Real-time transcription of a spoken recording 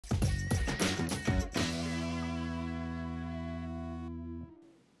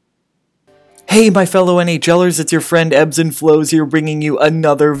Hey my fellow NHLers, it's your friend Ebbs and Flows here bringing you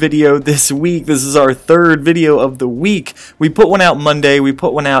another video this week. This is our third video of the week. We put one out Monday, we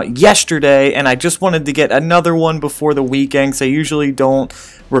put one out yesterday, and I just wanted to get another one before the weekend because I usually don't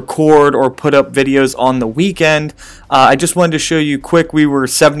record or put up videos on the weekend. I just wanted to show you quick, we were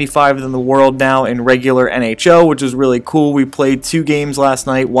 75th in the world now in regular NHL, which is really cool. We played 2 games last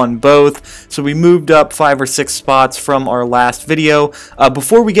night, won both, so we moved up 5 or 6 spots from our last video.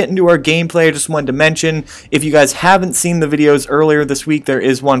 Before we get into our gameplay, I just wanted to mention, if you guys haven't seen the videos earlier this week, there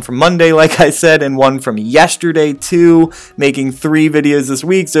is one from Monday, like I said, and one from yesterday too, making 3 videos this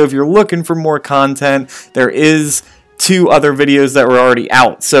week. So if you're looking for more content, there is 2 other videos that were already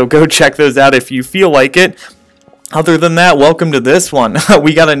out, so go check those out if you feel like it. Other than that, welcome to this one.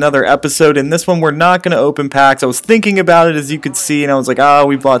 We got another episode. In this one, we're not going to open packs. I was thinking about it, as you could see, and I was like, oh,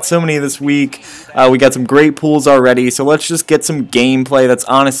 we bought so many this week. We got some great pools already, so let's just get some gameplay. That's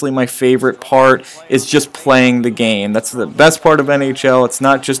honestly my favorite part, is just playing the game. That's the best part of NHL. It's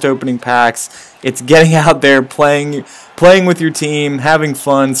not just opening packs. It's getting out there, playing with your team, having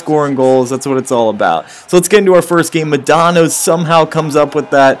fun, scoring goals. That's what it's all about. So let's get into our first game. Madonna somehow comes up with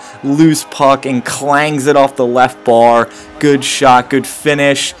that loose puck and clangs it off the left bar. Good shot, good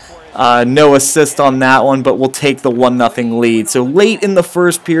finish. No assist on that one, but we'll take the 1-0 lead. So late in the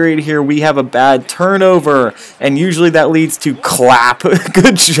first period here, we have a bad turnover, and usually that leads to clap.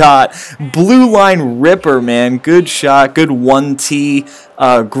 Good shot. Blue line ripper, man. Good shot. Good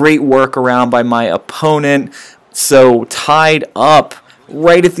 1T. Great work around by my opponent. So tied up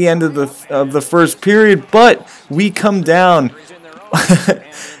right at the end of the first period, but we come down.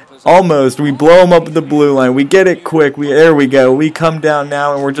 Almost. We blow them up at the blue line. We get it quick. There we go. We come down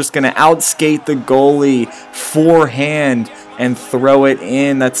now, and we're just going to outskate the goalie forehand and throw it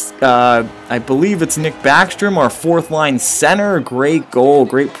in. That's, I believe it's Nick Backstrom, our 4th line center. Great goal.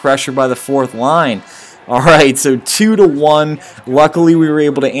 Great pressure by the 4th line. Alright, so 2-1. Luckily, we were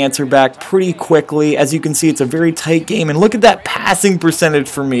able to answer back pretty quickly. As you can see, it's a very tight game. And look at that passing percentage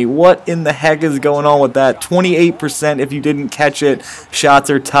for me. What in the heck is going on with that? 28% if you didn't catch it. Shots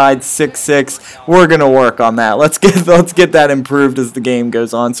are tied 6-6. We're going to work on that. Let's get that improved as the game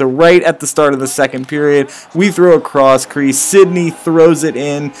goes on. So right at the start of the second period, we throw a cross crease. Sydney throws it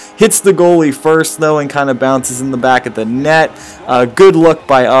in. Hits the goalie first, though, and kind of bounces in the back of the net. Good look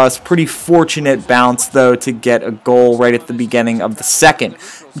by us. Pretty fortunate bounce, though, to get a goal right at the beginning of the second.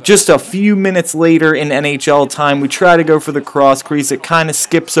 Just a few minutes later in NHL time, we try to go for the cross crease. It kind of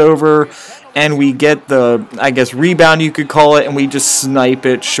skips over, and we get the, I guess, rebound you could call it, and we just snipe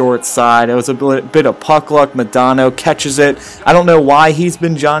it short side. It was a bit of puck luck. Madonna catches it. I don't know why he's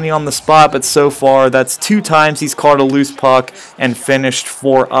been Johnny on the spot, but so far that's 2 times he's caught a loose puck and finished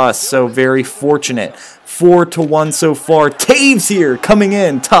for us, so very fortunate. 4-1 so far. Taves here coming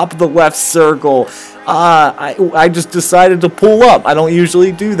in, top of the left circle. I just decided to pull up. I don't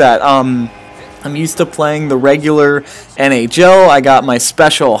usually do that. I'm used to playing the regular NHL. I got my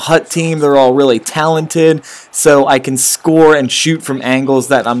special Hut team. They're all really talented, so I can score and shoot from angles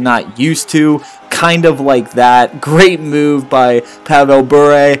that I'm not used to. Kind of like that. Great move by Pavel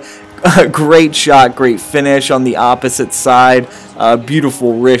Bure. Great shot, great finish on the opposite side.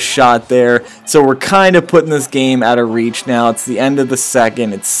 Beautiful wrist shot there. So we're kind of putting this game out of reach now. It's the end of the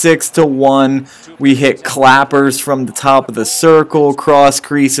second. It's 6-1. We hit clappers from the top of the circle, cross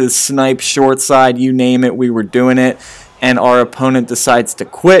creases, snipe, short side, you name it, we were doing it. And our opponent decides to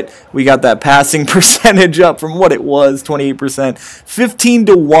quit. We got that passing percentage up from what it was, 28%.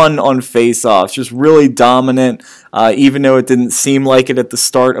 15-1 on face-offs, just really dominant. Even though it didn't seem like it at the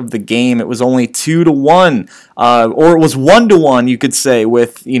start of the game, it was only 2-1, or it was 1-1, you could say,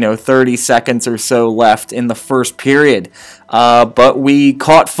 with 30 seconds or so left in the first period. But we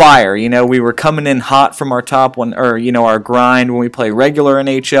caught fire. We were coming in hot from our top one, or our grind when we play regular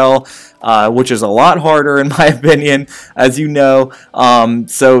NHL, which is a lot harder in my opinion, as you know.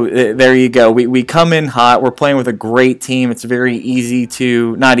 So there you go. We come in hot. We're playing with a great team. It's very easy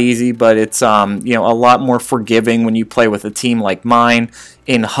to, not easy, but it's a lot more forgiving when you play with a team like mine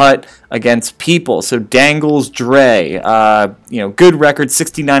in Hut against people. So Dangles Dre, good record,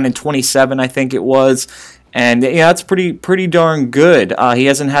 69-27, I think it was. And yeah, that's pretty darn good. He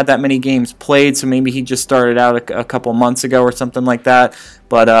hasn't had that many games played, so maybe he just started out a couple months ago or something like that.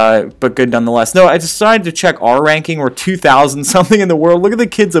 But good nonetheless. No, I decided to check our ranking. We're 2,000 something in the world. Look at the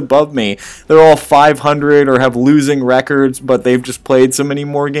kids above me. They're all 500 or have losing records, but they've just played so many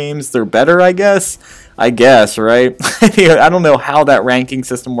more games. They're better, I guess. Right? I don't know how that ranking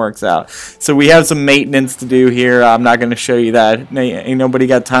system works out. So we have some maintenance to do here. I'm not going to show you that. Ain't nobody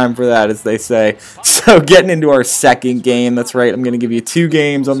got time for that, as they say. So getting into our second game, that's right, I'm going to give you 2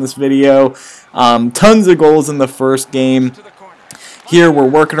 games on this video. Tons of goals in the first game. Here we're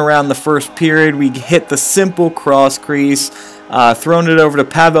working around the first period. We hit the simple cross crease, throwing it over to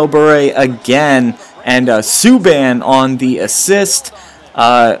Pavel Bure again, and Subban on the assist.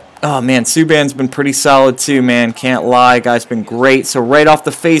 Oh, man, Subban's been pretty solid too, man. Can't lie. Guy's been great. So right off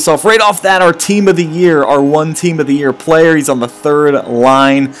the face-off, right off that, our Team of the Year, our one Team of the Year player. He's on the 3rd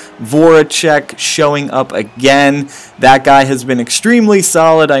line. Voracek showing up again. That guy has been extremely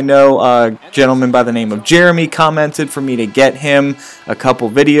solid. I know a gentleman by the name of Jeremy commented for me to get him a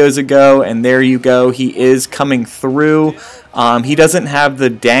couple videos ago, and there you go. He is coming through. He doesn't have the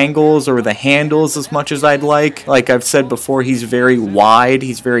dangles or the handles as much as I'd like. Like I've said before, he's very wide.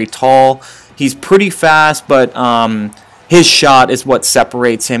 He's very tall. He's pretty fast, but his shot is what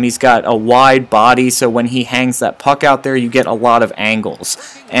separates him. He's got a wide body, so when he hangs that puck out there, you get a lot of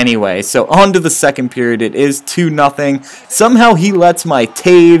angles. Anyway, so on to the second period. It is 2-0. Somehow he lets my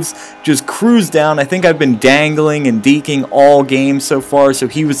Taves just cruise down. I think I've been dangling and deking all game so far, so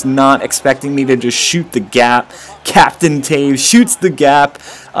he was not expecting me to just shoot the gap. Captain Taves shoots the gap.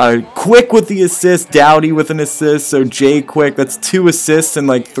 Quick with the assist, Doughty with an assist, so Jay Quick, that's 2 assists in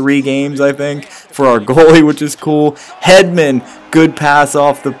like 3 games, I think, for our goalie, which is cool. Hedman, good pass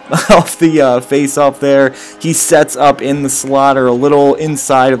off the face-off there. He sets up in the slot or a little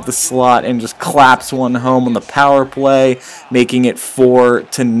inside of the slot and just claps one home on the power play, making it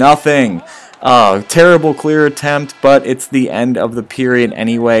 4-0. Terrible clear attempt, but it's the end of the period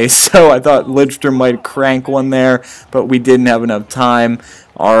anyway, so I thought Lidstrom might crank one there, but we didn't have enough time.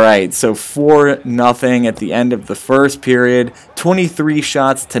 Alright, so 4-0 at the end of the first period, 23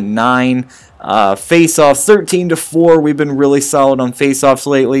 shots to 9. Face-offs 13-4. We've been really solid on face-offs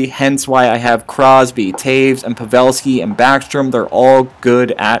lately, hence why I have Crosby, Taves, and Pavelski and Backstrom. They're all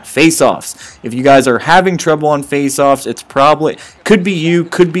good at face-offs. If you guys are having trouble on face-offs, it's probably could be you,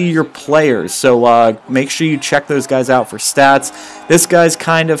 could be your players. So make sure you check those guys out for stats. This guy's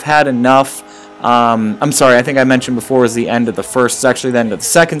kind of had enough. I'm sorry, I think I mentioned before was the end of the first. It's actually the end of the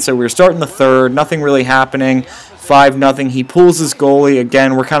second, so we were starting the third. Nothing really happening. 5-0. He pulls his goalie.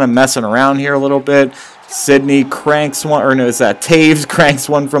 Again, we're kind of messing around here a little bit. Sidney cranks one, or no, is that Taves cranks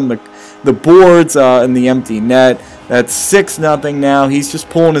one from the boards in the empty net. That's 6-0 now. He's just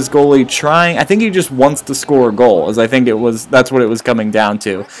pulling his goalie, trying. I think he just wants to score a goal, as I think that's what it was coming down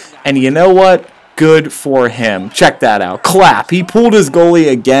to. And you know what? Good for him. Check that out. Clap. He pulled his goalie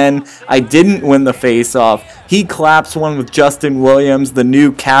again. I didn't win the face-off. He claps one with Justin Williams, the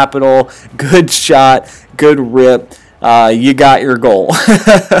new Capital. Good shot. Good rip. You got your goal.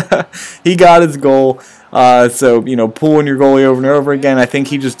 He got his goal. So, you know, pulling your goalie over and over again. I think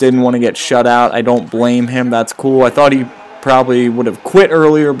he just didn't want to get shut out. I don't blame him. That's cool. I thought he probably would have quit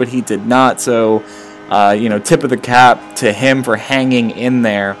earlier, but he did not. So, you know, tip of the cap to him for hanging in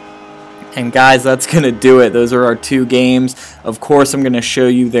there. And guys, that's going to do it. Those are our 2 games. Of course, I'm going to show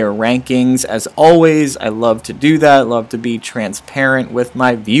you their rankings. As always, I love to do that. I love to be transparent with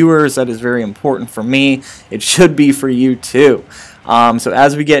my viewers. That is very important for me. It should be for you too. So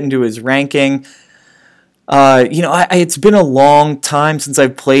as we get into his ranking, you know, it's been a long time since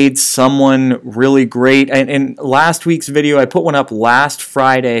I've played someone really great. And in last week's video, I put one up last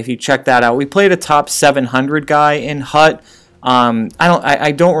Friday. If you check that out, we played a top 700 guy in Hut.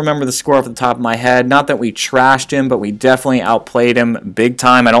 I don't remember the score off the top of my head. Not that we trashed him, but we definitely outplayed him big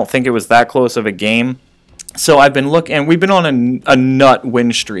time. I don't think it was that close of a game. So I've been looking, and we've been on a nut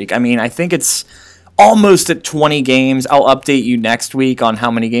win streak. I mean, I think it's almost at 20 games. I'll update you next week on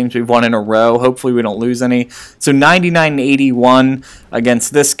how many games we've won in a row. Hopefully we don't lose any. So 99-81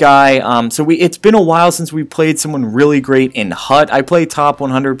 against this guy. So it's been a while since we played someone really great in Hut. I play top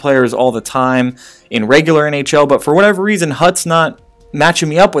 100 players all the time in regular NHL, but for whatever reason, Hut's not matching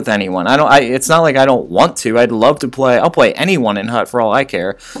me up with anyone. It's not like I don't want to. I'd love to play. I'll play anyone in Hut for all I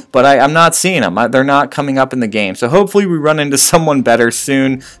care, but I'm not seeing them. They're not coming up in the game. So hopefully we run into someone better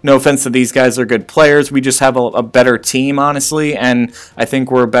soon. No offense to these guys. They're good players. We just have a better team, honestly, and I think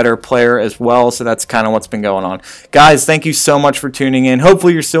we're a better player as well, so that's kind of what's been going on. Guys, thank you so much for tuning in.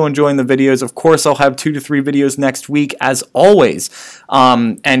 Hopefully you're still enjoying the videos. Of course, I'll have 2 to 3 videos next week, as always.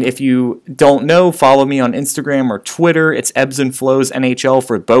 And if you don't know, follow me on Instagram or Twitter. It's Ebbs and Flows NHL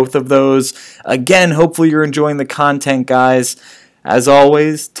for both of those. Again, hopefully you're enjoying the content, guys. As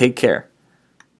always, take care.